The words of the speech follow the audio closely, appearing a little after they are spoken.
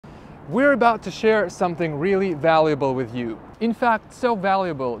We're about to share something really valuable with you. In fact, so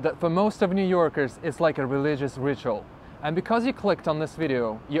valuable that for most of New Yorkers, it's like a religious ritual. And because you clicked on this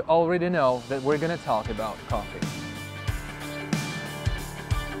video, you already know that we're gonna talk about coffee.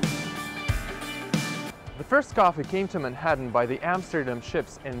 The first coffee came to Manhattan by the Amsterdam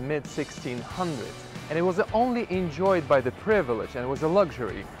ships in mid-1600s. And it was only enjoyed by the privileged and it was a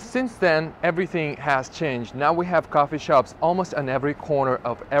luxury. Since then, everything has changed. Now we have coffee shops almost on every corner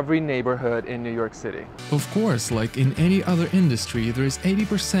of every neighborhood in New York City. Of course, like in any other industry, there is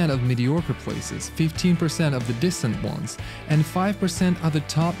 80% of mediocre places, 15% of the distant ones, and 5% are the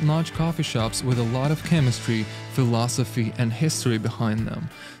top-notch coffee shops with a lot of chemistry, philosophy, and history behind them.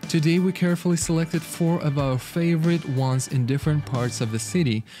 Today we carefully selected 4 of our favorite ones in different parts of the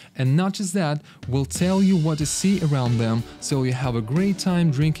city, and not just that, we'll tell you what to see around them so you have a great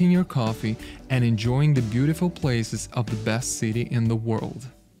time drinking your coffee and enjoying the beautiful places of the best city in the world.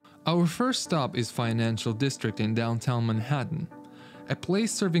 Our first stop is Financial District in downtown Manhattan. A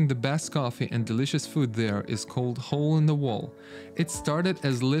place serving the best coffee and delicious food there is called Hole in the Wall. It started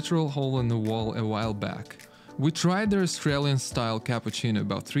as literal hole in the wall a while back. We tried their Australian-style cappuccino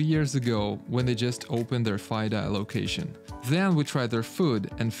about 3 years ago when they just opened their FIDI location. Then we tried their food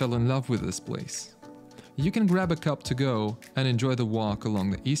and fell in love with this place. You can grab a cup to go and enjoy the walk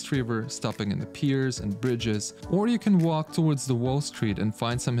along the East River, stopping in the piers and bridges, or you can walk towards the Wall Street and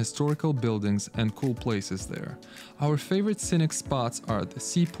find some historical buildings and cool places there. Our favorite scenic spots are the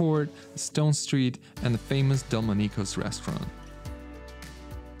Seaport, Stone Street, and the famous Delmonico's restaurant.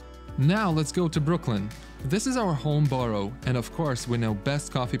 Now let's go to Brooklyn. This is our home borough, and of course we know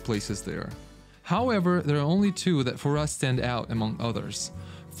best coffee places there. However, there are only 2 that for us stand out among others.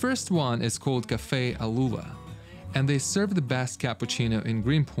 First one is called Café Alula, and they serve the best cappuccino in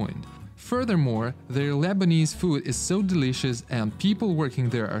Greenpoint. Furthermore, their Lebanese food is so delicious and people working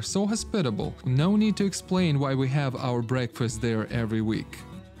there are so hospitable, no need to explain why we have our breakfast there every week.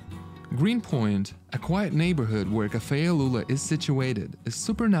 Greenpoint, a quiet neighborhood where Café Alula is situated, is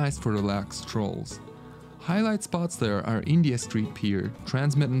super nice for relaxed strolls. Highlight spots there are India Street Pier,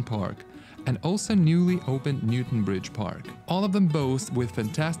 Transmitten Park, and also newly opened Newton Bridge Park. All of them boast with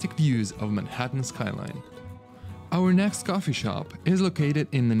fantastic views of Manhattan skyline. Our next coffee shop is located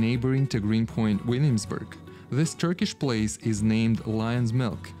in the neighboring to Greenpoint, Williamsburg. This Turkish place is named Lion's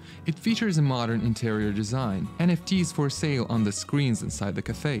Milk. It features a modern interior design, NFTs for sale on the screens inside the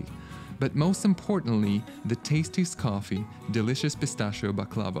cafe. But most importantly, the tastiest coffee, delicious pistachio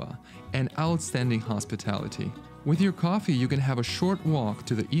baklava, and outstanding hospitality. With your coffee, you can have a short walk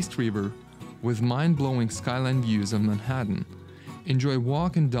to the East River with mind-blowing skyline views of Manhattan. Enjoy a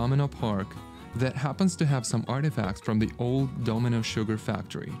walk in Domino Park that happens to have some artifacts from the old Domino Sugar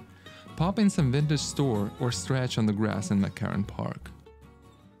Factory. Pop in some vintage store or stretch on the grass in McCarran Park.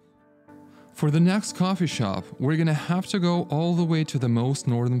 For the next coffee shop, we're gonna have to go all the way to the most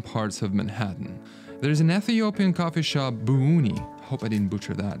northern parts of Manhattan. There's an Ethiopian coffee shop, Buuni, hope I didn't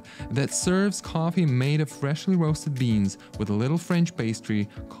butcher that serves coffee made of freshly roasted beans with a little French pastry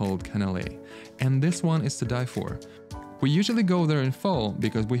called cannelé. And this one is to die for. We usually go there in fall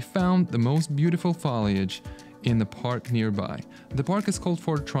because we found the most beautiful foliage in the park nearby. The park is called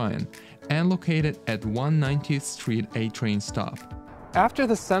Fort Tryon and located at 190th Street A-train stop. After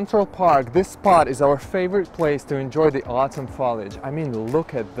the Central Park, this spot is our favorite place to enjoy the autumn foliage. I mean,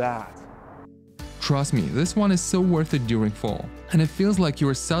 look at that. Trust me, this one is so worth it during fall, and it feels like you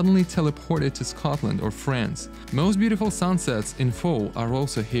are suddenly teleported to Scotland or France. Most beautiful sunsets in fall are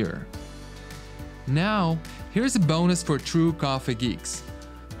also here. Now, here's a bonus for true coffee geeks.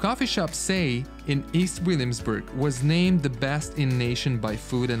 Coffee shop Say in East Williamsburg was named the best in nation by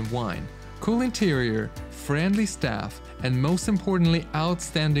Food and Wine. Cool interior, friendly staff, and most importantly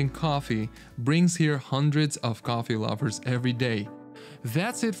outstanding coffee brings here hundreds of coffee lovers every day.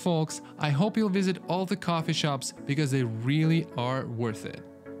 That's it, folks. I hope you'll visit all the coffee shops because they really are worth it.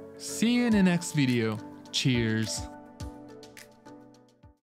 See you in the next video. Cheers!